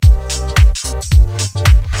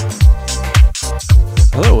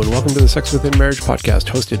welcome to the Sex Within Marriage podcast,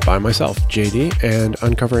 hosted by myself, JD, and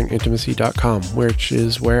uncoveringintimacy.com, which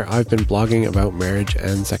is where I've been blogging about marriage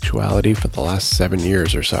and sexuality for the last 7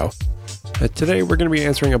 years or so. Today, we're going to be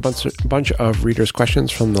answering a bunch of readers'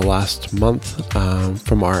 questions from the last month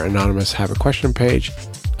from our anonymous Have a Question page.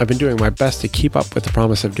 I've been doing my best to keep up with the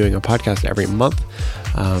promise of doing a podcast every month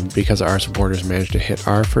because our supporters managed to hit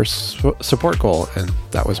our first support goal, and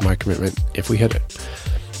that was my commitment if we hit it.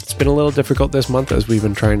 It's been a little difficult this month as we've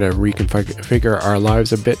been trying to reconfigure our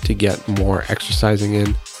lives a bit to get more exercising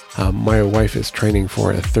in. My wife is training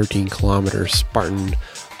for a 13-kilometer Spartan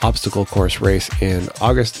obstacle course race in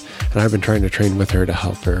August, and I've been trying to train with her to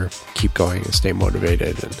help her keep going and stay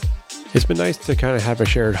motivated. And it's been nice to kind of have a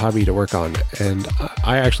shared hobby to work on, and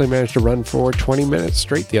I actually managed to run for 20 minutes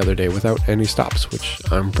straight the other day without any stops, which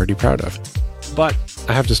I'm pretty proud of. But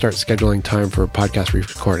I have to start scheduling time for podcast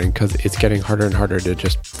recording because it's getting harder and harder to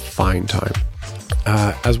just find time.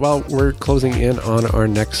 As well, we're closing in on our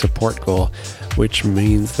next support goal, which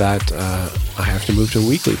means that I have to move to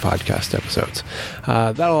weekly podcast episodes.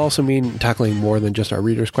 That'll also mean tackling more than just our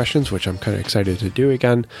readers' questions, which I'm kind of excited to do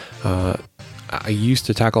again. I used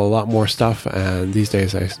to tackle a lot more stuff, and these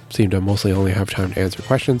days I seem to mostly only have time to answer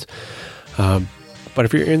questions. But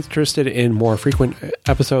if you're interested in more frequent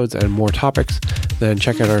episodes and more topics, then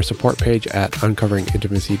check out our support page at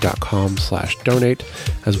uncoveringintimacy.com/donate,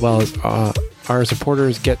 as well as our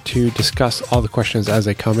supporters get to discuss all the questions as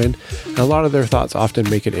they come in. And a lot of their thoughts often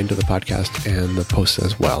make it into the podcast and the posts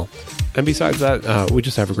as well. And besides that, we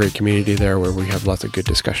just have a great community there where we have lots of good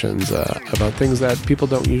discussions about things that people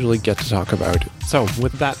don't usually get to talk about. So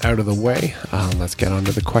with that out of the way, let's get on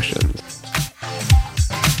to the questions.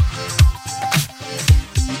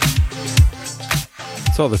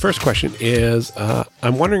 So the first question is,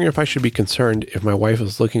 I'm wondering if I should be concerned if my wife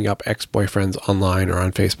is looking up ex-boyfriends online or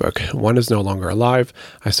on Facebook. One is no longer alive.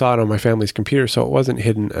 I saw it on my family's computer, so it wasn't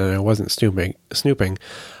hidden and I wasn't snooping.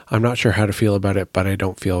 I'm not sure how to feel about it, but I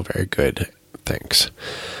don't feel very good. Thanks.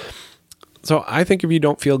 So I think if you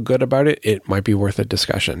don't feel good about it, it might be worth a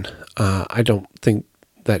discussion. I don't think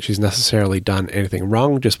that she's necessarily done anything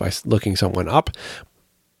wrong just by looking someone up.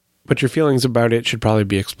 But your feelings about it should probably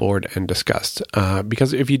be explored and discussed.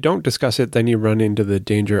 Because if you don't discuss it, then you run into the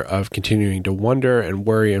danger of continuing to wonder and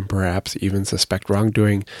worry and perhaps even suspect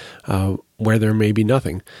wrongdoing where there may be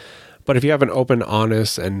nothing. But if you have an open,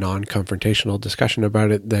 honest, and non-confrontational discussion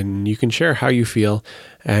about it, then you can share how you feel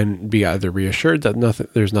and be either reassured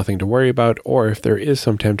that there's nothing to worry about, or if there is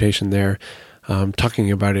some temptation there,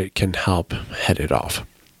 talking about it can help head it off.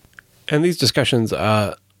 And these discussions,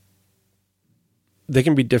 they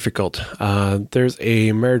can be difficult. There's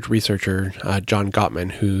a marriage researcher, John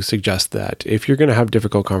Gottman, who suggests that if you're going to have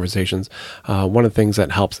difficult conversations, one of the things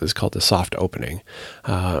that helps is called the soft opening,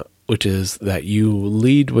 which is that you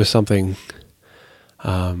lead with something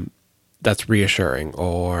that's reassuring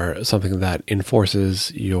or something that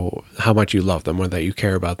enforces how much you love them or that you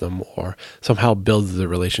care about them or somehow builds the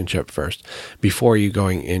relationship first before you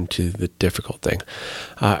going into the difficult thing.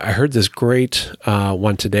 I heard this great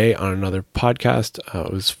one today on another podcast.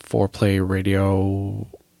 It was Foreplay Radio,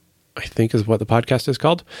 I think is what the podcast is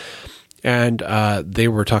called. And they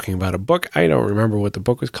were talking about a book. I don't remember what the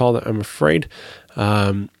book was called, I'm afraid.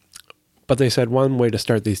 But they said one way to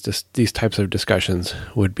start these types of discussions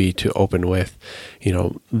would be to open with,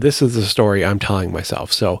 this is the story I'm telling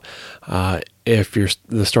myself. So if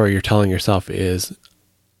the story you're telling yourself is,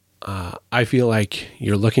 I feel like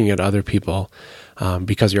you're looking at other people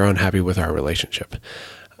because you're unhappy with our relationship.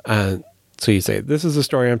 So you say, this is the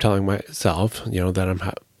story I'm telling myself,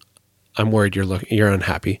 that I'm worried you're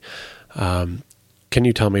unhappy. Can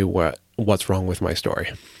you tell me what's wrong with my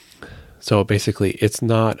story? So basically, it's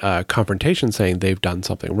not a confrontation saying they've done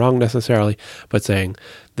something wrong necessarily, but saying,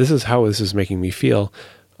 this is how this is making me feel.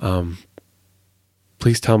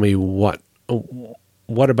 Please tell me what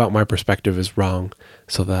about my perspective is wrong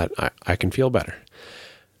so that I can feel better.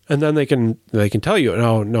 And then they can tell you,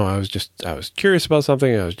 no, I was curious about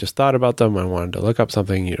something. I just thought about them. I wanted to look up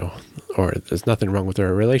something, or there's nothing wrong with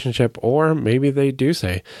their relationship. Or maybe they do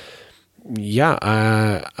say, yeah,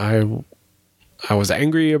 I was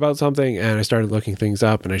angry about something and I started looking things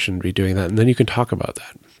up and I shouldn't be doing that. And then you can talk about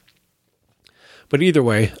that. But either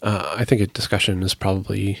way, I think a discussion is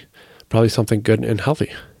probably something good and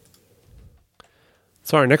healthy.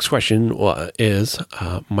 So our next question is,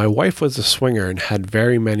 my wife was a swinger and had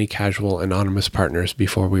very many casual anonymous partners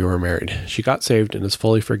before we were married. She got saved and is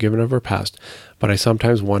fully forgiven of her past, but I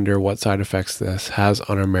sometimes wonder what side effects this has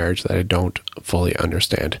on our marriage that I don't fully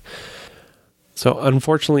understand. So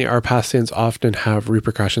unfortunately, our past sins often have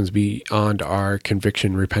repercussions beyond our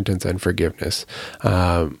conviction, repentance, and forgiveness.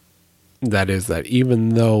 That is that even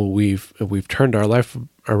though we've turned our life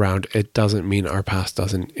around, it doesn't mean our past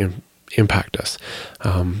doesn't impact us.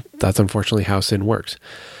 That's unfortunately how sin works.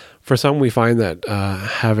 For some, we find that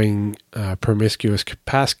having a promiscuous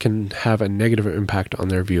past can have a negative impact on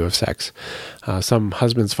their view of sex. Some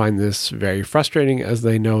husbands find this very frustrating as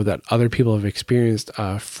they know that other people have experienced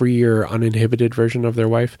a freer, uninhibited version of their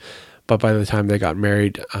wife, but by the time they got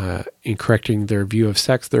married, in correcting their view of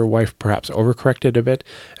sex, their wife perhaps overcorrected a bit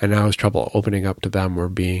and now has trouble opening up to them or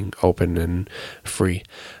being open and free.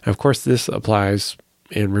 And of course, this applies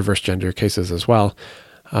in reverse gender cases as well.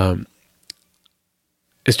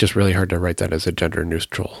 It's just really hard to write that as a gender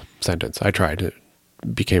neutral sentence. I tried, it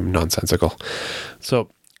became nonsensical. So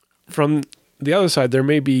from the other side, there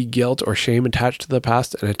may be guilt or shame attached to the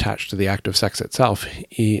past and attached to the act of sex itself,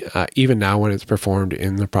 even now when it's performed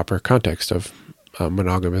in the proper context of a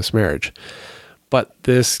monogamous marriage. But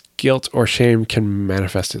this guilt or shame can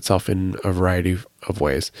manifest itself in a variety of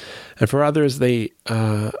ways. And for others, they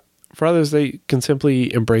can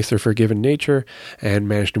simply embrace their forgiven nature and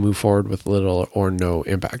manage to move forward with little or no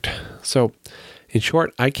impact. So, in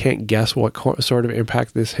short, I can't guess what sort of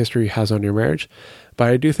impact this history has on your marriage, but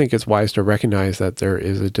I do think it's wise to recognize that there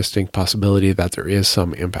is a distinct possibility that there is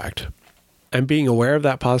some impact. And being aware of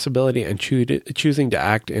that possibility and choosing to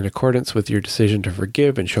act in accordance with your decision to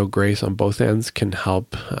forgive and show grace on both ends can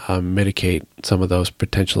help mitigate some of those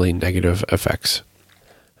potentially negative effects.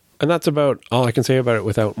 And that's about all I can say about it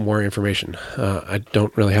without more information. I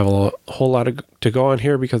don't really have a whole lot to go on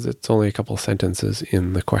here because it's only a couple sentences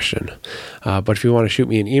in the question. But if you want to shoot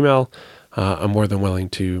me an email, I'm more than willing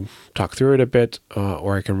to talk through it a bit,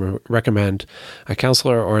 or I can recommend a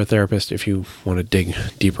counselor or a therapist if you want to dig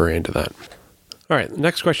deeper into that. All right, the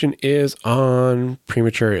next question is on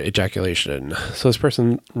premature ejaculation. So this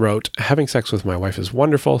person wrote, having sex with my wife is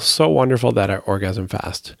wonderful, so wonderful that I orgasm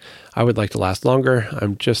fast. I would like to last longer.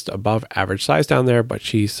 I'm just above average size down there, but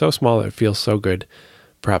she's so small that it feels so good,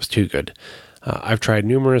 perhaps too good. I've tried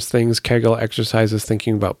numerous things, Kegel exercises,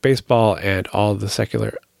 thinking about baseball, and all the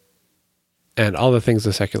things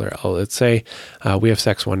the secular outlets say. We have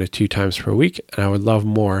sex 1 to 2 times per week, and I would love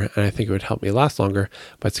more, and I think it would help me last longer,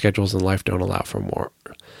 but schedules in life don't allow for more.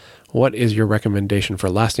 What is your recommendation for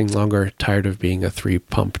lasting longer, tired of being a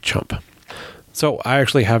 3-pump chump? So I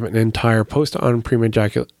actually have an entire post on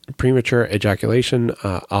premature ejaculation.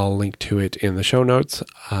 I'll link to it in the show notes.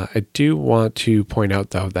 I do want to point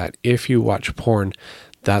out, though, that if you watch porn,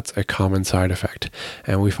 that's a common side effect.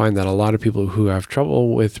 And we find that a lot of people who have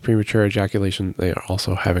trouble with premature ejaculation, they are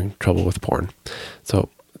also having trouble with porn. So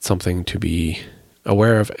it's something to be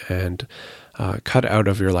aware of and cut out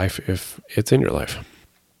of your life if it's in your life.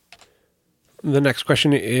 The next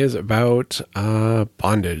question is about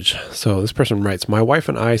bondage. So this person writes, my wife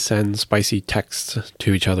and I send spicy texts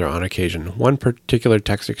to each other on occasion. One particular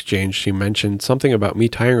text exchange, she mentioned something about me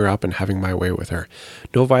tying her up and having my way with her.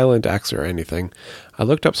 No violent acts or anything. I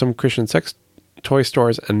looked up some Christian sex toy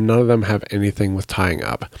stores and none of them have anything with tying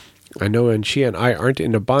up. I know and she and I aren't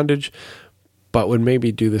into bondage, but would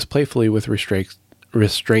maybe do this playfully with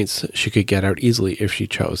restraints she could get out easily if she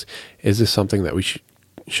chose. Is this something that we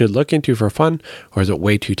should look into for fun, or is it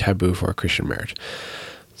way too taboo for a Christian marriage?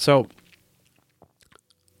 So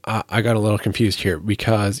I got a little confused here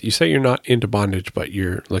because you say you're not into bondage, but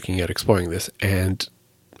you're looking at exploring this, and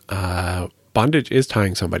bondage is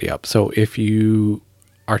tying somebody up. So if you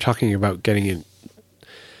are talking about tying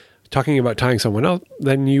someone else,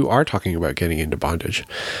 then you are talking about getting into bondage.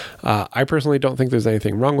 I personally don't think there's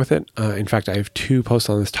anything wrong with it. In fact, I have 2 posts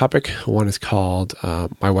on this topic. One is called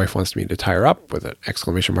My Wife Wants Me to Tie Her Up, with an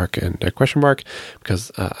exclamation mark and a question mark,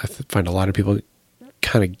 because I find a lot of people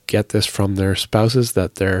kind of get this from their spouses,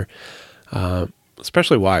 that they're,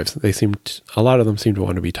 especially wives, a lot of them seem to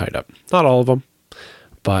want to be tied up. Not all of them,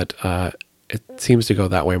 but it seems to go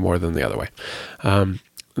that way more than the other way.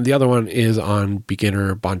 The other one is on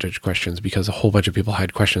beginner bondage questions, because a whole bunch of people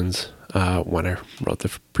had questions when I wrote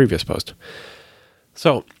the previous post.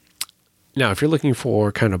 So now, if you're looking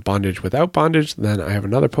for kind of bondage without bondage, then I have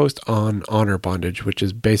another post on honor bondage, which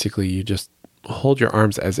is basically you just hold your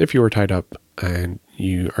arms as if you were tied up and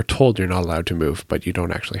you are told you're not allowed to move, but you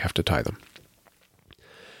don't actually have to tie them.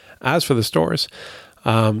 As for the stores,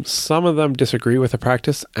 some of them disagree with the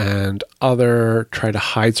practice and other try to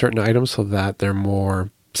hide certain items so that they're more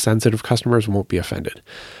sensitive customers won't be offended.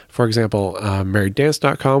 For example,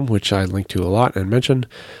 marrieddance.com, which I link to a lot and mention,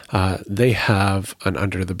 they have an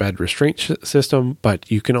under-the-bed restraint system, but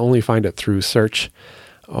you can only find it through search,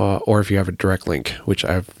 or if you have a direct link, which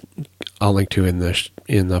I'll link to in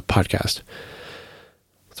the podcast.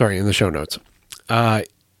 Sorry, in the show notes.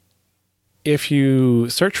 If you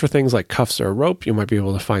search for things like cuffs or rope, you might be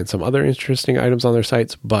able to find some other interesting items on their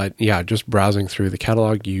sites. But yeah, just browsing through the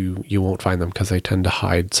catalog, you won't find them because they tend to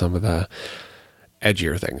hide some of the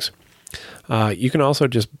edgier things. You can also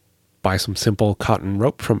just buy some simple cotton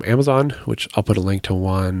rope from Amazon, which I'll put a link to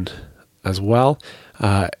one as well.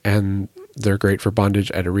 And they're great for bondage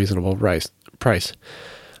at a reasonable price.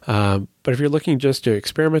 But if you're looking just to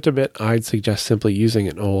experiment a bit, I'd suggest simply using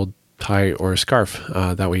an old tie or a scarf.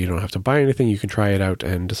 That way you don't have to buy anything. You can try it out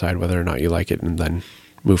and decide whether or not you like it and then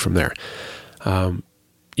move from there.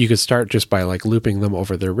 You could start just by like looping them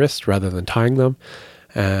over their wrist rather than tying them.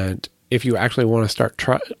 And if you actually want to start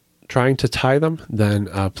trying to tie them, then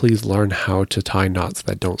please learn how to tie knots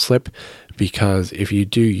that don't slip, because if you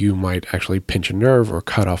do, you might actually pinch a nerve or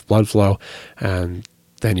cut off blood flow, and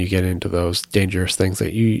then you get into those dangerous things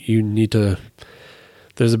that you need to.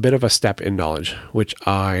 There's a bit of a step in knowledge, which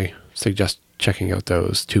I suggest checking out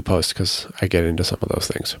those 2 posts because I get into some of those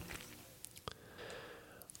things.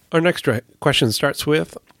 Our next question starts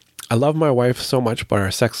with, I love my wife so much, but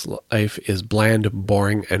our sex life is bland,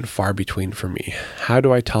 boring, and far between for me. How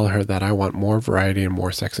do I tell her that I want more variety and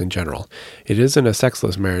more sex in general? It isn't a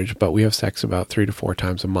sexless marriage, but we have sex about 3 to 4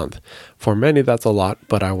 times a month. For many, that's a lot,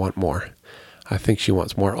 but I want more. I think she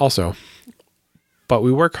wants more also. But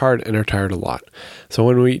we work hard and are tired a lot. So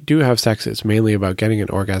when we do have sex, it's mainly about getting an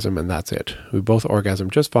orgasm and that's it. We both orgasm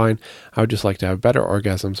just fine. I would just like to have better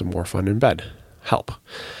orgasms and more fun in bed. Help.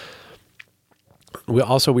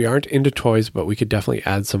 We aren't into toys, but we could definitely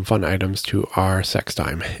add some fun items to our sex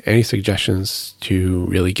time. Any suggestions to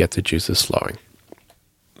really get the juices flowing?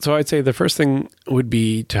 So I'd say the first thing would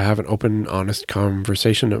be to have an open, honest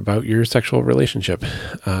conversation about your sexual relationship.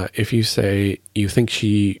 If you say you think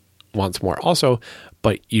she wants more also,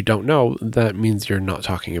 but you don't know, that means you're not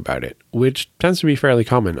talking about it, which tends to be fairly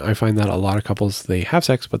common. I find that a lot of couples, they have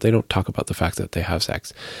sex, but they don't talk about the fact that they have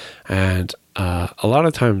sex. And a lot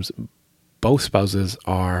of times, both spouses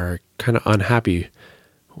are kind of unhappy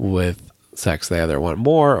with sex. They either want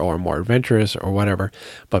more or more adventurous or whatever,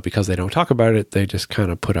 but because they don't talk about it, they just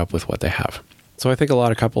kind of put up with what they have. So I think a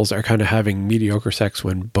lot of couples are kind of having mediocre sex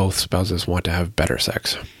when both spouses want to have better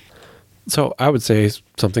sex. So I would say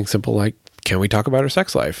something simple like, can we talk about our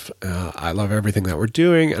sex life? I love everything that we're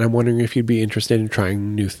doing, and I'm wondering if you'd be interested in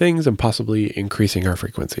trying new things and possibly increasing our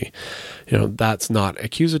frequency. That's not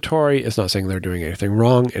accusatory. It's not saying they're doing anything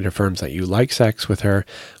wrong. It affirms that you like sex with her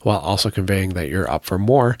while also conveying that you're up for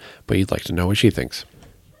more, but you'd like to know what she thinks.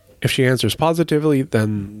 If she answers positively,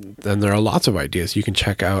 then there are lots of ideas. You can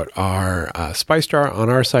check out our Spice Jar on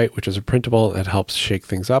our site, which is a printable that helps shake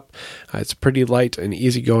things up. It's pretty light and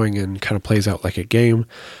easygoing and kind of plays out like a game.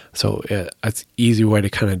 So it's an easy way to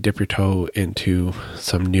kind of dip your toe into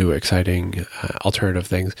some new, exciting, alternative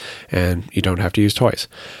things, and you don't have to use toys.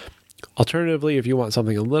 Alternatively, if you want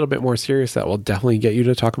something a little bit more serious that will definitely get you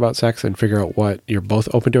to talk about sex and figure out what you're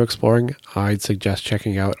both open to exploring, I'd suggest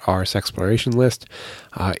checking out our Sexploration list.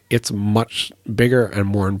 It's much bigger and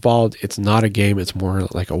more involved. It's not a game. It's more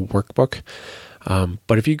like a workbook.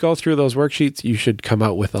 But if you go through those worksheets, you should come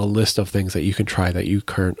out with a list of things that you can try that you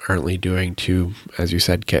currently doing to, as you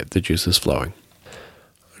said, get the juices flowing.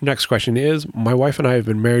 Next question is, my wife and I have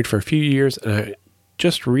been married for a few years, and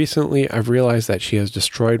just recently I've realized that she has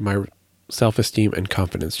destroyed my self-esteem and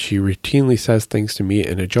confidence. She routinely says things to me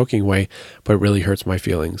in a joking way, but it really hurts my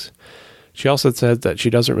feelings. She also said that she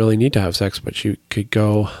doesn't really need to have sex, but she could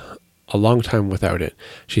go a long time without it.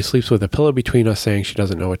 She sleeps with a pillow between us, saying she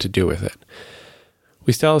doesn't know what to do with it.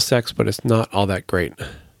 We still have sex, but it's not all that great.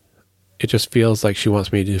 It just feels like she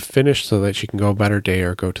wants me to finish so that she can go about her day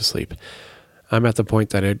or go to sleep. I'm at the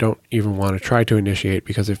point that I don't even want to try to initiate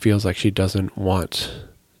because it feels like she doesn't want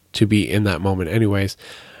to be in that moment anyways,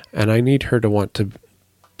 and I need her to want to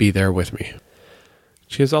be there with me.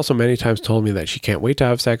 She has also many times told me that she can't wait to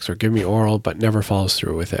have sex or give me oral, but never follows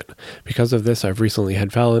through with it. Because of this, I've recently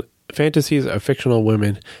had fantasies of fictional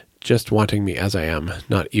women just wanting me as I am,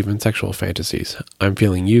 not even sexual fantasies. I'm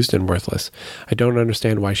feeling used and worthless. I don't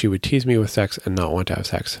understand why she would tease me with sex and not want to have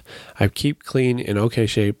sex. I keep clean, in okay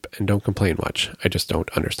shape, and don't complain much. I just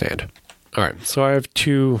don't understand. All right, so I have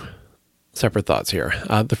 2 separate thoughts here.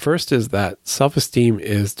 The first is that self-esteem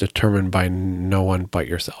is determined by no one but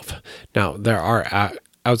yourself. Now, there are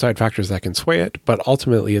outside factors that can sway it, but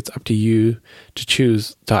ultimately it's up to you to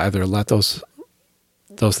choose to either let those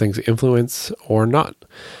things influence or not.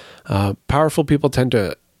 Powerful people tend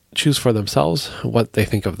to choose for themselves what they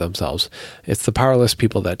think of themselves. It's the powerless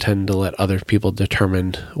people that tend to let other people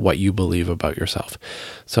determine what you believe about yourself.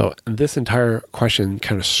 So this entire question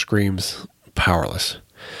kind of screams powerless.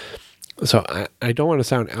 So I don't want to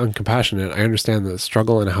sound uncompassionate. I understand the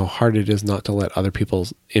struggle and how hard it is not to let other people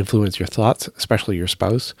influence your thoughts, especially your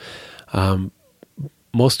spouse.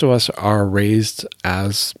 Most of us are raised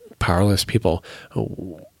as powerless people,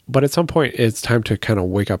 but at some point it's time to kind of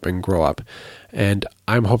wake up and grow up. And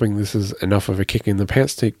I'm hoping this is enough of a kick in the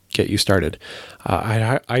pants to get you started.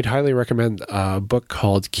 I'd highly recommend a book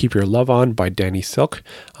called Keep Your Love On by Danny Silk.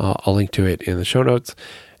 I'll link to it in the show notes.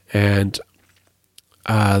 And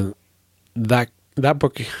that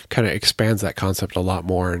book kind of expands that concept a lot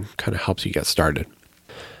more and kind of helps you get started.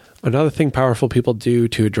 Another thing powerful people do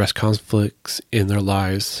to address conflicts in their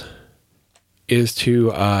lives is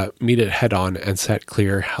to meet it head on and set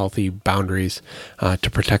clear, healthy boundaries to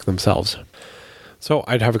protect themselves. So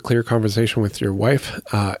I'd have a clear conversation with your wife,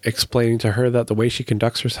 explaining to her that the way she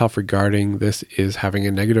conducts herself regarding this is having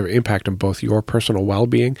a negative impact on both your personal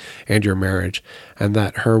well-being and your marriage, and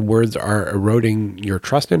that her words are eroding your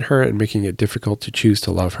trust in her and making it difficult to choose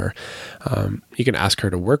to love her. You can ask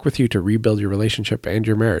her to work with you to rebuild your relationship and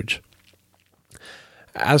your marriage.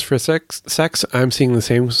 As for sex, I'm seeing the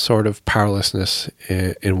same sort of powerlessness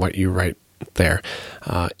in what you write there.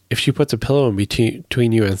 If she puts a pillow in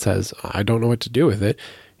between you and says, I don't know what to do with it,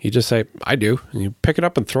 you just say, I do. And you pick it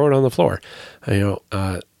up and throw it on the floor.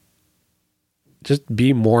 Just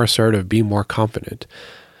be more assertive, be more confident.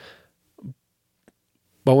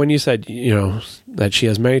 But when you said, that she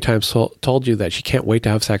has many times told you that she can't wait to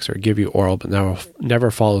have sex or give you oral, but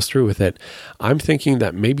never follows through with it, I'm thinking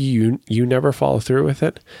that maybe you never follow through with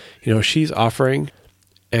it. She's offering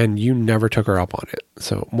and you never took her up on it.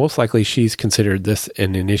 So most likely she's considered this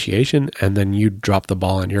an initiation, and then you dropped the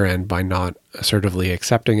ball on your end by not assertively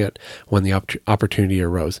accepting it when the opportunity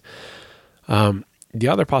arose. The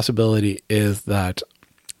other possibility is that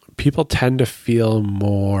people tend to feel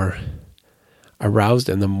more aroused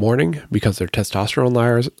in the morning because their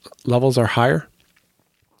testosterone levels are higher.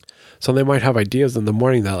 So they might have ideas in the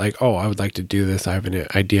morning that like, oh, I would like to do this. I have an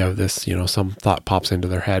idea of this, some thought pops into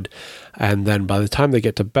their head. And then by the time they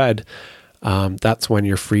get to bed, that's when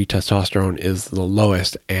your free testosterone is the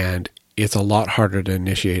lowest, and it's a lot harder to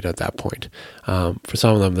initiate at that point. For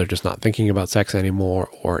some of them, they're just not thinking about sex anymore,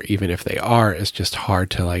 or even if they are, it's just hard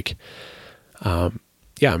to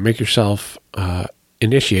make yourself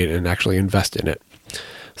initiate and actually invest in it.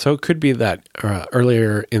 So it could be that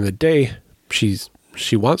earlier in the day,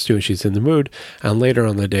 she wants to and she's in the mood, and later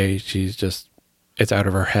on the day it's out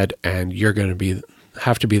of her head, and you're going to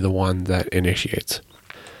have to be the one that initiates.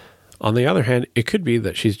 On the other hand, it could be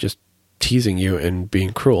that she's just teasing you and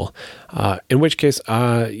being cruel, in which case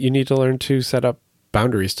you need to learn to set up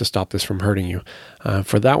boundaries to stop this from hurting you.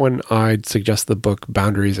 For that one, I'd suggest the book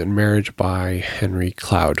Boundaries in Marriage by Henry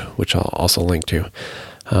Cloud, which I'll also link to.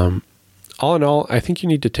 All in all, I think you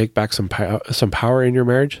need to take back some power in your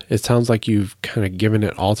marriage. It sounds like you've kind of given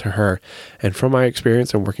it all to her. And from my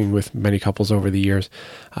experience and working with many couples over the years,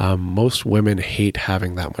 most women hate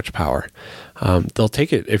having that much power. They'll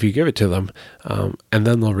take it if you give it to them, and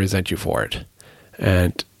then they'll resent you for it.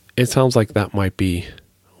 And it sounds like that might be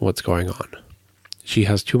what's going on. She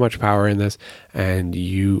has too much power in this, and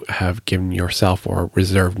you have given yourself or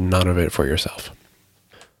reserved none of it for yourself.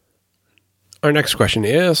 Our next question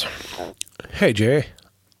is, hey Jay,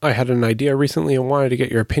 I had an idea recently and wanted to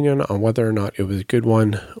get your opinion on whether or not it was a good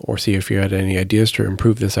one, or see if you had any ideas to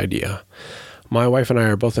improve this idea. My wife and I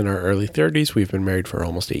are both in our early 30s. We've been married for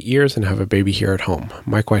almost 8 years and have a baby here at home.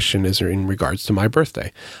 My question is in regards to my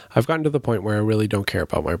birthday. I've gotten to the point where I really don't care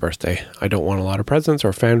about my birthday. I don't want a lot of presents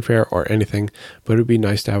or fanfare or anything, but it would be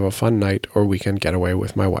nice to have a fun night or weekend getaway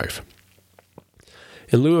with my wife.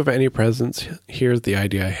 In lieu of any presents, here's the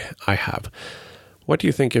idea I have. What do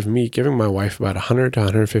you think of me giving my wife about $100 to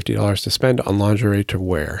 $150 to spend on lingerie to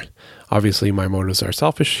wear? Obviously, my motives are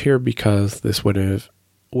selfish here because this would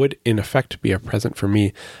in effect be a present for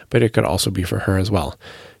me, but it could also be for her as well.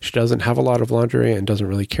 She doesn't have a lot of lingerie and doesn't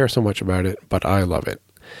really care so much about it, but I love it.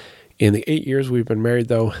 In the 8 years we've been married,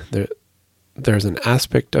 though, there's an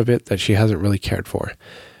aspect of it that she hasn't really cared for.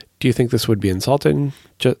 Do you think this would be insulting?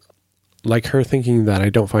 Just like her thinking that I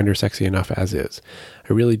don't find her sexy enough as is.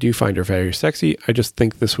 I really do find her very sexy. I just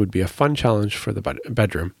think this would be a fun challenge for the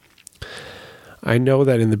bedroom. I know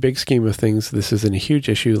that in the big scheme of things, this isn't a huge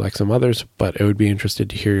issue like some others, but I would be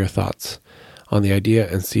interested to hear your thoughts on the idea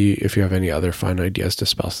and see if you have any other fun ideas to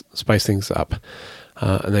spice things up.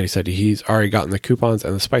 And then he said he's already gotten the coupons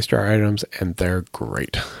and the Spice Jar items, and they're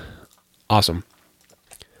great. Awesome.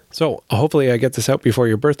 So hopefully I get this out before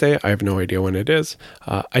your birthday. I have no idea when it is.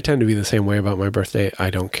 I tend to be the same way about my birthday. I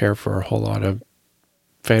don't care for a whole lot of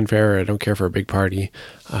fanfare. I don't care for a big party.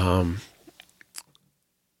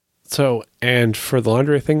 So, and for the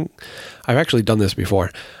laundry thing, I've actually done this before.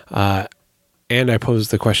 And I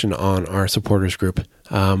posed the question on our supporters group.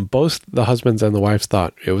 Both the husbands and the wives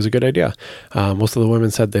thought it was a good idea. Most of the women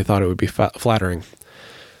said they thought it would be flattering.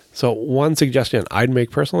 So one suggestion I'd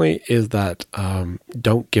make personally is that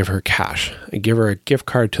don't give her cash. Give her a gift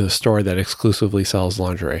card to the store that exclusively sells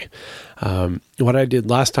lingerie. What I did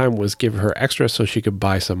last time was give her extra so she could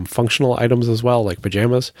buy some functional items as well, like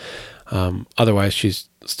pajamas. Otherwise, she's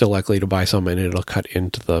still likely to buy some and it'll cut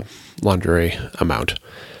into the lingerie amount.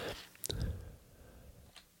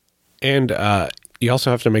 And you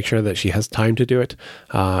also have to make sure that she has time to do it.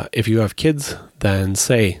 If you have kids, then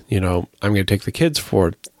say, I'm going to take the kids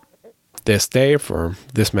for this day for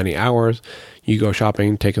this many hours. You go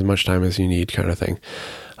shopping, take as much time as you need, kind of thing.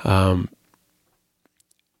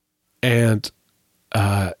 And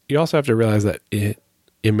you also have to realize that it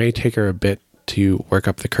may take her a bit to work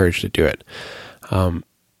up the courage to do it.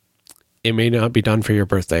 It may not be done for your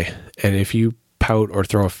birthday. And if you pout or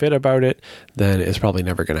throw a fit about it, then it's probably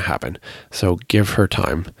never going to happen. So give her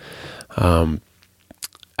time.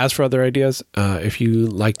 As for other ideas, if you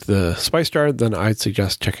liked the Spice Jar, then I'd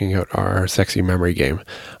suggest checking out our Sexy Memory game.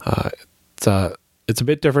 It's a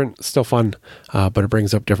bit different, still fun, but it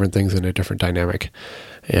brings up different things in a different dynamic.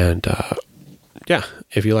 And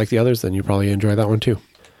if you like the others, then you probably enjoy that one too.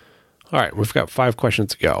 All right, we've got 5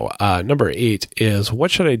 questions to go. Number 8 is,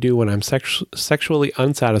 what should I do when I'm sexually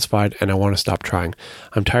unsatisfied and I want to stop trying?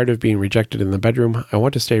 I'm tired of being rejected in the bedroom. I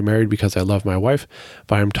want to stay married because I love my wife,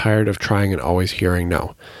 but I'm tired of trying and always hearing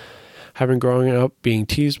no. Having grown up being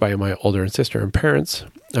teased by my older sister and parents,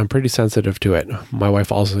 I'm pretty sensitive to it. My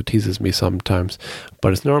wife also teases me sometimes,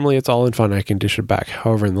 but it's all in fun. I can dish it back.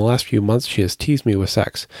 However, in the last few months, she has teased me with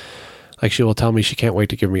sex. Like she will tell me she can't wait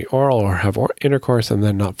to give me oral or have intercourse and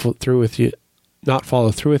then not follow through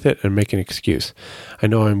with it and make an excuse. I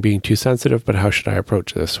know I'm being too sensitive, but how should I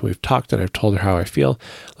approach this? We've talked and I've told her how I feel.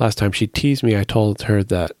 Last time she teased me, I told her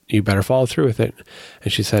that you better follow through with it.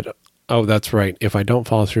 And she said, oh, that's right. If I don't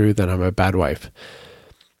follow through, then I'm a bad wife.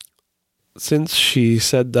 Since she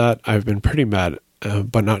said that, I've been pretty mad,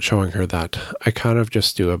 but not showing her that. I kind of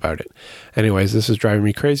just stew about it. Anyways, this is driving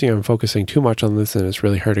me crazy. I'm focusing too much on this and it's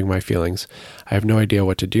really hurting my feelings. I have no idea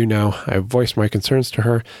what to do now. I've voiced my concerns to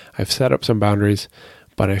her. I've set up some boundaries,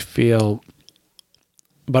 but all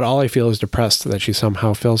I feel is depressed that she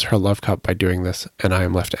somehow fills her love cup by doing this and I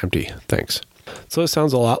am left empty. Thanks. So this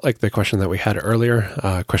sounds a lot like the question that we had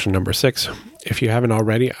earlier, question number 6. If you haven't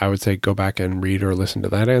already, I would say go back and read or listen to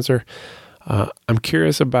that answer. I'm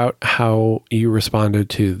curious about how you responded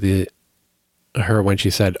to her when she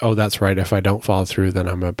said, oh, that's right. If I don't follow through, then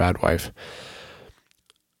I'm a bad wife.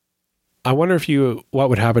 I wonder what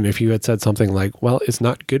would happen if you had said something like, well, it's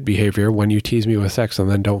not good behavior when you tease me with sex and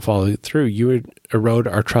then don't follow through. You would erode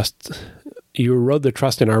our trust. You erode the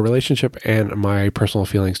trust in our relationship and my personal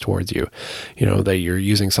feelings towards you. That you're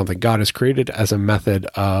using something God has created as a method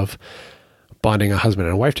of bonding a husband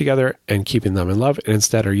and a wife together and keeping them in love, and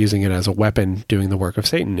instead are using it as a weapon doing the work of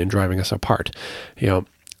Satan and driving us apart.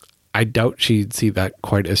 I doubt she'd see that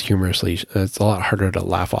quite as humorously. It's a lot harder to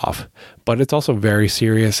laugh off, but it's also very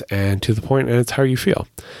serious and to the point, and it's how you feel.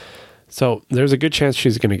 So there's a good chance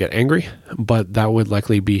she's going to get angry, but that would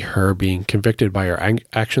likely be her being convicted by her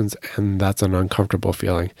actions, and that's an uncomfortable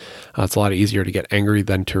feeling. It's a lot easier to get angry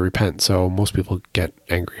than to repent, so most people get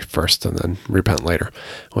angry first and then repent later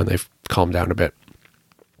when they've calmed down a bit.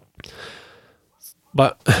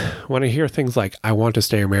 But when I hear things like, I want to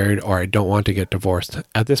stay married or I don't want to get divorced,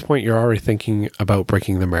 at this point you're already thinking about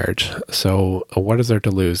breaking the marriage. So what is there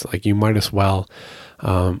to lose? You might as well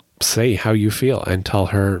say how you feel and tell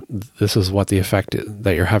her this is what the effect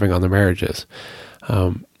that you're having on the marriage is.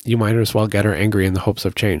 You might as well get her angry in the hopes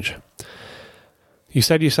of change. You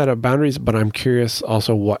said you set up boundaries, but I'm curious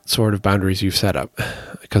also what sort of boundaries you've set up,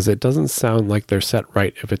 because it doesn't sound like they're set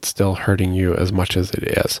right if it's still hurting you as much as it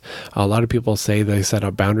is. A lot of people say they set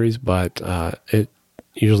up boundaries, but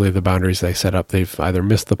usually the boundaries they set up, they've either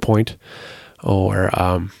missed the point or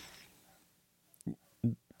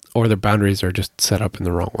their boundaries are just set up in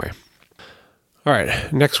the wrong way. All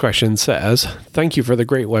right, next question says, thank you for the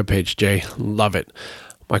great webpage, Jay. Love it.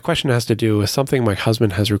 My question has to do with something my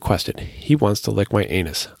husband has requested. He wants to lick my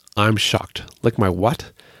anus. I'm shocked. Lick my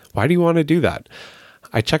what? Why do you want to do that?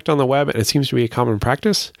 I checked on the web and it seems to be a common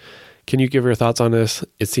practice. Can you give your thoughts on this?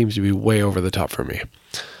 It seems to be way over the top for me.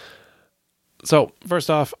 So first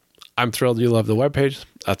off, I'm thrilled you love the webpage.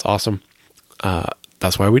 That's awesome.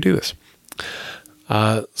 That's why we do this.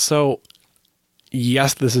 So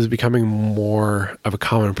yes, this is becoming more of a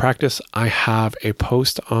common practice. I have a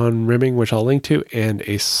post on rimming, which I'll link to, and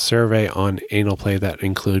a survey on anal play that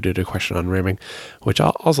included a question on rimming, which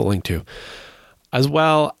I'll also link to. As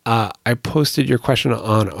well, I posted your question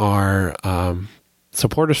on our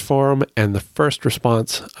supporters forum, and the first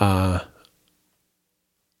response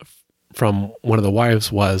from one of the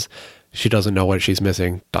wives was, she doesn't know what she's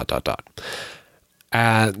missing, ...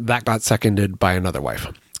 That got seconded by another wife.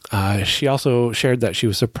 She also shared that she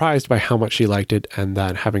was surprised by how much she liked it and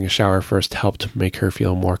that having a shower first helped make her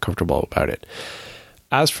feel more comfortable about it.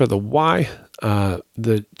 As for the why,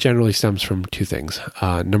 that generally stems from two things.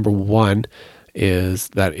 Number one is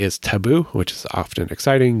that it's taboo, which is often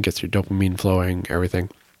exciting, gets your dopamine flowing, everything.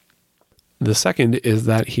 The second is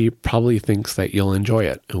that he probably thinks that you'll enjoy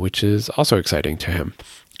it, which is also exciting to him.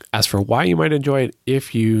 As for why you might enjoy it,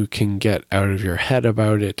 if you can get out of your head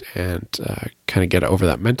about it and kind of get over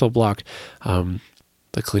that mental block,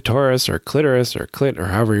 the clitoris or clit, or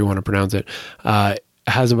however you want to pronounce it,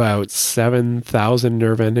 has about 7,000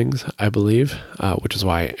 nerve endings, I believe, which is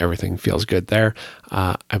why everything feels good there.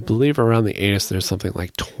 I believe around the anus there's something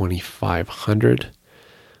like 2,500,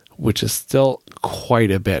 which is still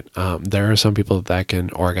quite a bit. There are some people that can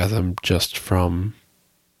orgasm just from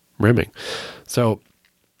rimming. So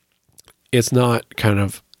it's not kind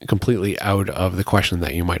of completely out of the question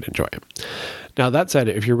that you might enjoy it. Now, that said,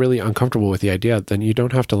 if you're really uncomfortable with the idea, then you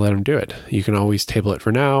don't have to let him do it. You can always table it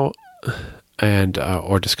for now and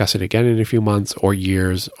or discuss it again in a few months or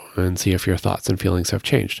years and see if your thoughts and feelings have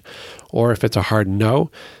changed. Or if it's a hard no,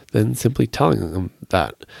 then simply telling them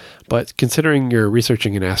that. But considering you're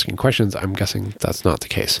researching and asking questions, I'm guessing that's not the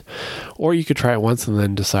case. Or you could try it once and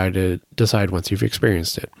then decide once you've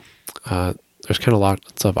experienced it. There's kind of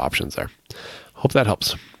lots of options there. Hope that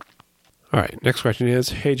helps. All right, next question is,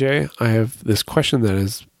 hey Jay, I have this question that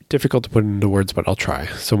is difficult to put into words, but I'll try.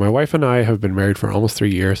 So my wife and I have been married for almost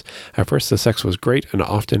 3 years. At first the sex was great, and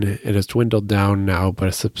often it has dwindled down now, but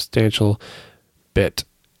a substantial bit.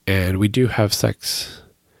 And we do have sex.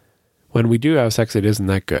 When we do have sex, it isn't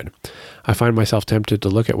that good. I find myself tempted to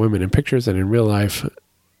look at women in pictures and in real life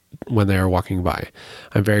when they are walking by.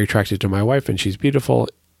 I'm very attracted to my wife, and she's beautiful.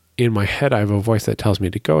 In my head, I have a voice that tells me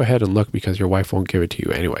to go ahead and look because your wife won't give it to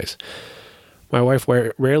you anyways. My wife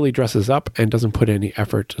rarely dresses up and doesn't put any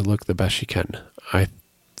effort to look the best she can. I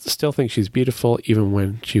still think she's beautiful even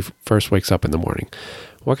when she first wakes up in the morning.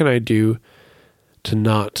 What can I do to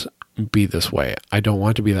not be this way? I don't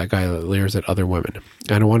want to be that guy that leers at other women.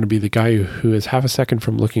 I don't want to be the guy who is half a second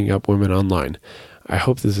from looking up women online. I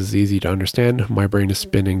hope this is easy to understand. My brain is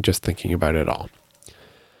spinning just thinking about it all.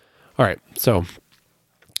 All right, so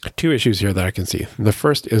two issues here that I can see. The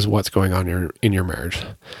first is what's going on in your marriage.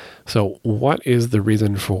 So what is the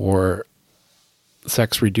reason for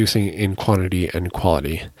sex reducing in quantity and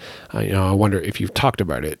quality? I wonder if you've talked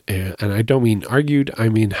about it. And I don't mean argued, I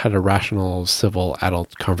mean had a rational, civil,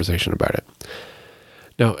 adult conversation about it.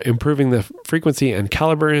 Now, improving the frequency and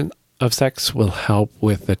caliber of sex will help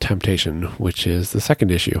with the temptation, which is the second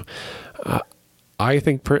issue. I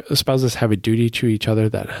think spouses have a duty to each other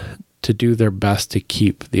to do their best to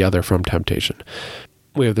keep the other from temptation.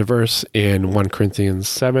 We have the verse in 1 Corinthians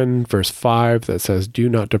 7, verse 5, that says, "Do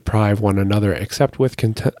not deprive one another except with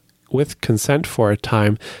consent for a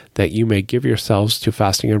time, that you may give yourselves to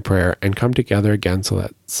fasting and prayer and come together again so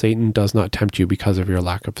that Satan does not tempt you because of your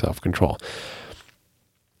lack of self-control."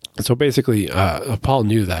 So basically, Paul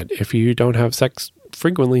knew that if you don't have sex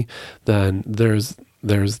frequently, then there's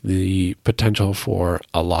the potential for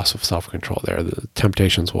a loss of self-control there. The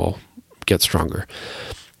temptations will get stronger.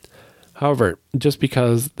 However, just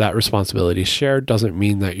because that responsibility is shared doesn't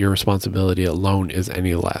mean that your responsibility alone is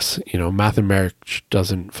any less. Math and marriage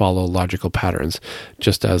doesn't follow logical patterns.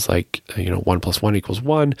 Just as 1 plus 1 equals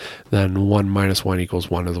 1, then 1 minus 1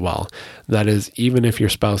 equals 1 as well. That is, even if your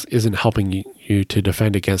spouse isn't helping you to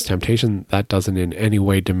defend against temptation, that doesn't in any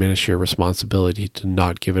way diminish your responsibility to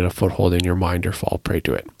not give it a foothold in your mind or fall prey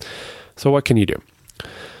to it. So what can you do?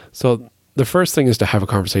 So the first thing is to have a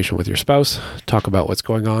conversation with your spouse, talk about what's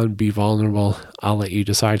going on, be vulnerable. I'll let you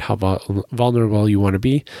decide how vulnerable you want to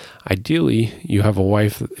be. Ideally, you have a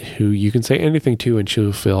wife who you can say anything to and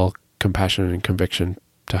she'll feel compassion and conviction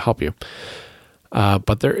to help you.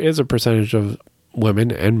 But there is a percentage of women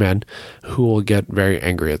and men who will get very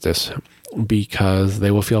angry at this because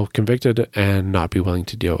they will feel convicted and not be willing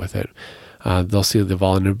to deal with it. They'll see the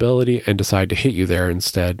vulnerability and decide to hit you there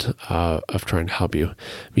instead of trying to help you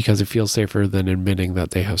because it feels safer than admitting that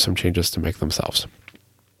they have some changes to make themselves.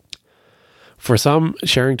 For some,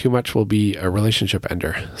 sharing too much will be a relationship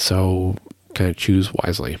ender, so kind of choose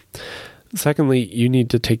wisely. Secondly, you need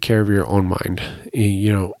to take care of your own mind.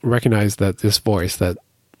 Recognize that this voice that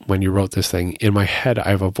when you wrote this thing, in my head, I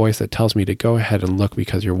have a voice that tells me to go ahead and look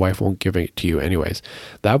because your wife won't give it to you anyways.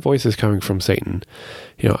 That voice is coming from Satan.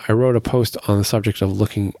 I wrote a post on the subject of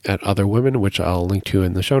looking at other women, which I'll link to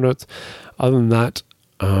in the show notes. Other than that,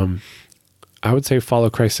 I would say follow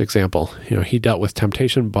Christ's example. He dealt with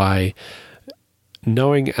temptation by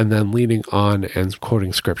knowing and then leaning on and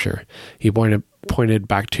quoting scripture. He pointed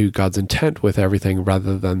back to God's intent with everything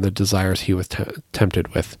rather than the desires he was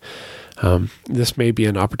tempted with. This may be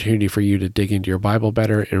an opportunity for you to dig into your Bible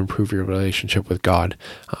better and improve your relationship with God.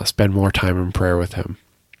 Spend more time in prayer with him.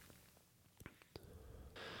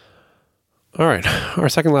 All right. Our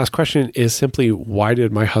second last question is simply, why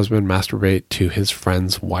did my husband masturbate to his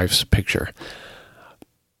friend's wife's picture?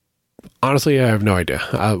 Honestly, I have no idea.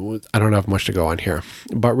 I don't have much to go on here.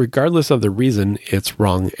 But regardless of the reason, it's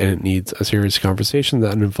wrong and it needs a serious conversation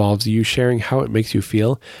that involves you sharing how it makes you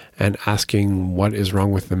feel and asking what is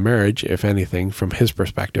wrong with the marriage, if anything, from his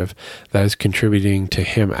perspective, that is contributing to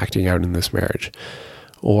him acting out in this marriage.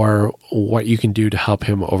 Or what you can do to help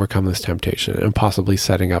him overcome this temptation and possibly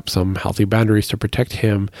setting up some healthy boundaries to protect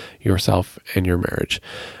him, yourself, and your marriage.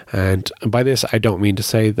 And by this, I don't mean to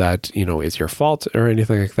say that, it's your fault or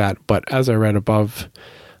anything like that. But as I read above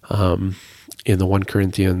in the 1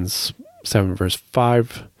 Corinthians 7 verse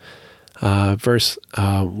 5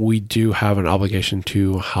 we do have an obligation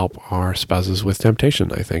to help our spouses with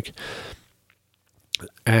temptation, I think.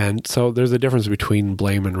 And so there's a difference between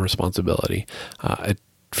blame and responsibility.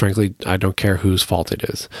 Frankly, I don't care whose fault it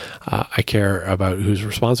is. I care about whose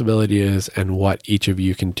responsibility it is and what each of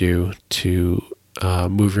you can do to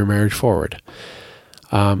move your marriage forward.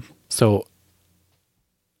 So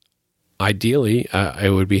ideally,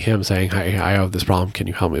 it would be him saying, "Hey, I have this problem. Can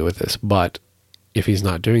you help me with this?" But if he's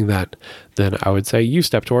not doing that, then I would say you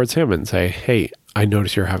step towards him and say, "Hey, I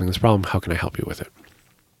notice you're having this problem. How can I help you with it?"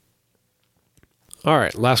 All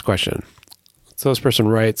right, last question. So this person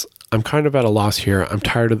writes, "I'm kind of at a loss here. I'm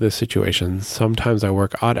tired of this situation. Sometimes I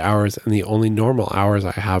work odd hours and the only normal hours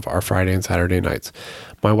I have are Friday and Saturday nights.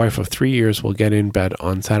 My wife of 3 years will get in bed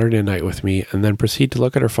on Saturday night with me and then proceed to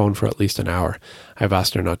look at her phone for at least an hour. I've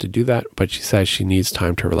asked her not to do that, but she says she needs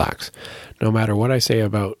time to relax. No matter what I say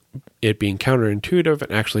about it being counterintuitive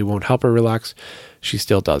and actually won't help her relax, she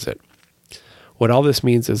still does it. What all this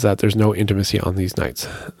means is that there's no intimacy on these nights.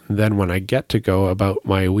 Then when I get to go about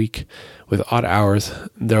my week with odd hours,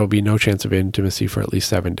 there will be no chance of intimacy for at least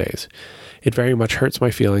 7 days. It very much hurts my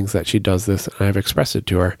feelings that she does this, and I've expressed it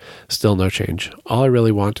to her. Still no change. All I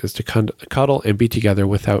really want is to cuddle and be together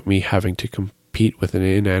without me having to compete with an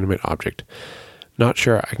inanimate object. Not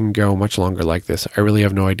sure I can go much longer like this. I really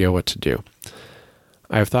have no idea what to do.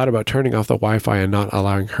 I have thought about turning off the Wi-Fi and not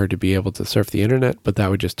allowing her to be able to surf the internet, but that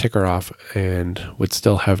would just tick her off and would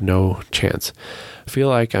still have no chance. I feel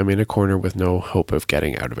like I'm in a corner with no hope of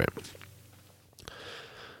getting out of it."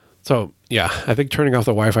 So, yeah, I think turning off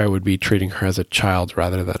the Wi-Fi would be treating her as a child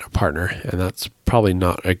rather than a partner, and that's probably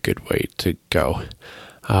not a good way to go.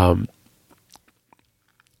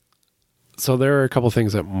 So there are a couple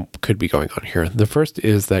things that could be going on here. The first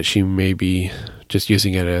is that she may be just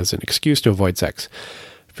using it as an excuse to avoid sex.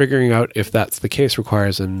 Figuring out if that's the case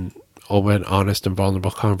requires an open, honest, and vulnerable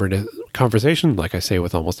conversation, like I say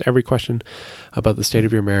with almost every question, about the state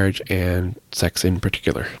of your marriage and sex in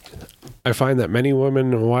particular. I find that many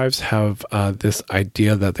women and wives have this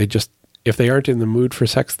idea that if they aren't in the mood for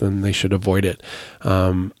sex, then they should avoid it.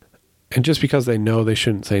 And just because they know they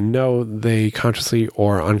shouldn't say no, they consciously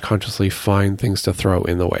or unconsciously find things to throw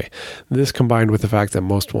in the way. This, combined with the fact that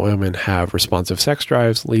most women have responsive sex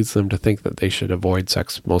drives, leads them to think that they should avoid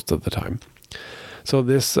sex most of the time. So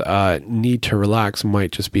this need to relax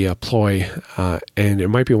might just be a ploy, and it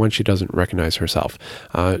might be one she doesn't recognize herself.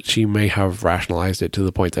 She may have rationalized it to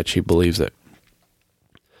the point that she believes it.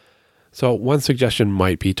 So one suggestion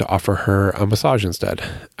might be to offer her a massage instead.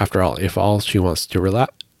 After all, if all she wants to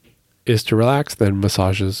relax, then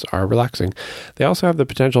massages are relaxing. They also have the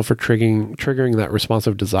potential for triggering that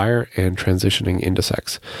responsive desire and transitioning into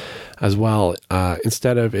sex. As well,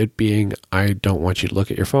 instead of it being, "I don't want you to look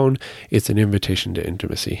at your phone," it's an invitation to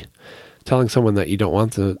intimacy. Telling someone that you don't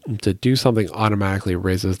want to do something automatically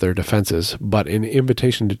raises their defenses, but an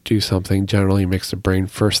invitation to do something generally makes the brain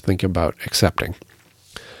first think about accepting.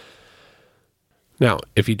 Now,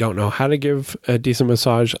 if you don't know how to give a decent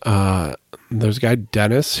massage, there's a guy,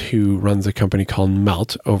 Dennis, who runs a company called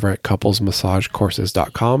Melt over at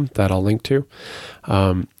couplesmassagecourses.com that I'll link to.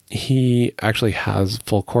 He actually has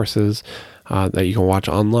full courses that you can watch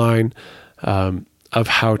online of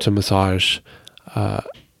how to massage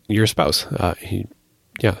your spouse. He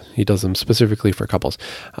he does them specifically for couples.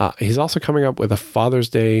 He's also coming up with a Father's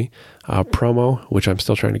Day promo, which I'm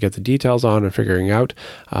still trying to get the details on and figuring out.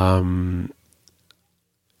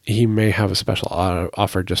 He may have a special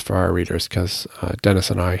offer just for our readers because Dennis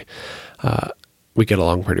and I, we get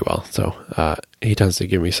along pretty well. So he tends to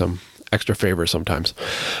give me some extra favors sometimes.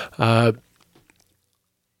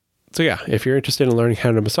 So yeah, if you're interested in learning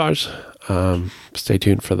how to massage, stay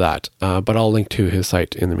tuned for that. But I'll link to his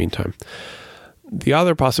site in the meantime. The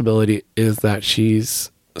other possibility is that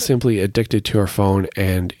she's simply addicted to her phone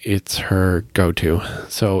and it's her go-to.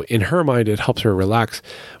 So in her mind, it helps her relax,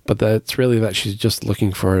 but that's really that she's just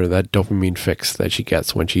looking for that dopamine fix that she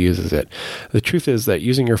gets when she uses it. The truth is that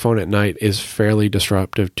using your phone at night is fairly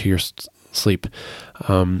disruptive to your sleep.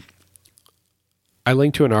 I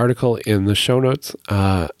linked to an article in the show notes.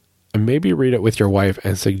 And maybe read it with your wife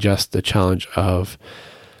and suggest the challenge of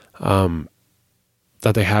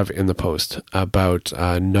that they have in the post about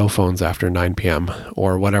no phones after 9 p.m.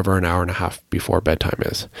 or whatever an hour and a half before bedtime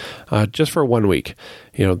is. Just for 1 week.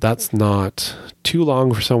 That's not too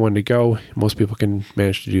long for someone to go. Most people can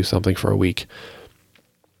manage to do something for a week.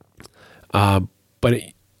 But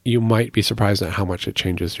you might be surprised at how much it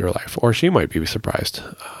changes your life. Or she might be surprised,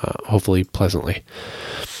 hopefully pleasantly.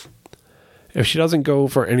 If she doesn't go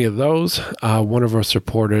for any of those, one of our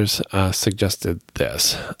supporters suggested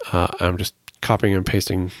this. I'm just copying and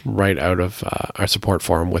pasting right out of our support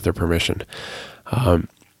forum with their permission.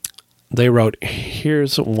 They wrote,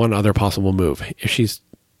 here's one other possible move. If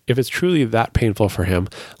it's truly that painful for him,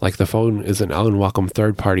 like the phone is an unwelcome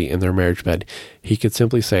third party in their marriage bed, he could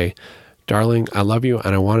simply say, darling, I love you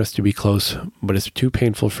and I want us to be close, but it's too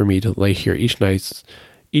painful for me to lay here each night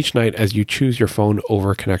as you choose your phone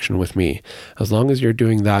over connection with me. As long as you're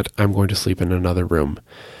doing that, I'm going to sleep in another room.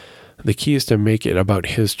 The key is to make it about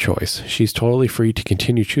his choice. She's totally free to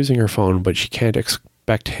continue choosing her phone, but she can't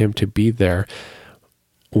expect him to be there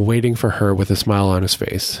waiting for her with a smile on his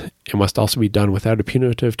face. It must also be done without a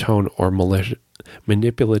punitive tone or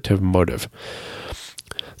manipulative motive.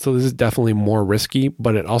 So this is definitely more risky,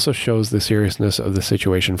 but it also shows the seriousness of the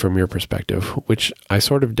situation from your perspective, which I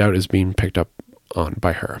sort of doubt is being picked up on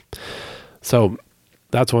by her. So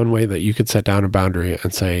that's one way that you could set down a boundary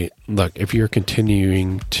and say, look, if you're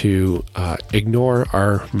continuing to ignore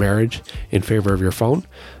our marriage in favor of your phone,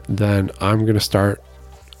 then I'm going to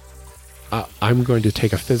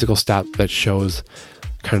take a physical step that shows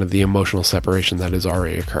kind of the emotional separation that is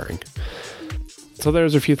already occurring. So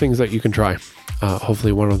there's a few things that you can try.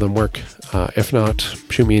 Hopefully one of them work. If not,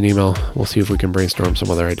 shoot me an email. We'll see if we can brainstorm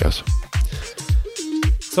some other ideas.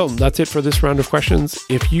 So that's it for this round of questions.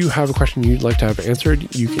 If you have a question you'd like to have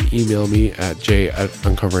answered, you can email me at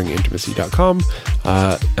j@uncoveringintimacy.com,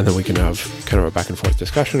 and then we can have kind of a back and forth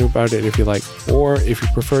discussion about it if you like. Or if you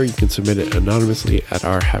prefer, you can submit it anonymously at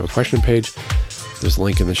our Have a Question page. There's a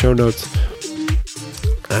link in the show notes.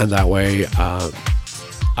 And that way,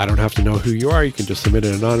 I don't have to know who you are. You can just submit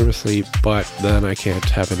it anonymously, but then I can't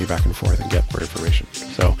have any back and forth and get more information.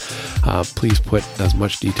 So please put as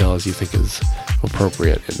much detail as you think is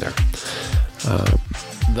appropriate in there.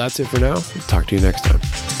 That's it for now. Talk to you next time.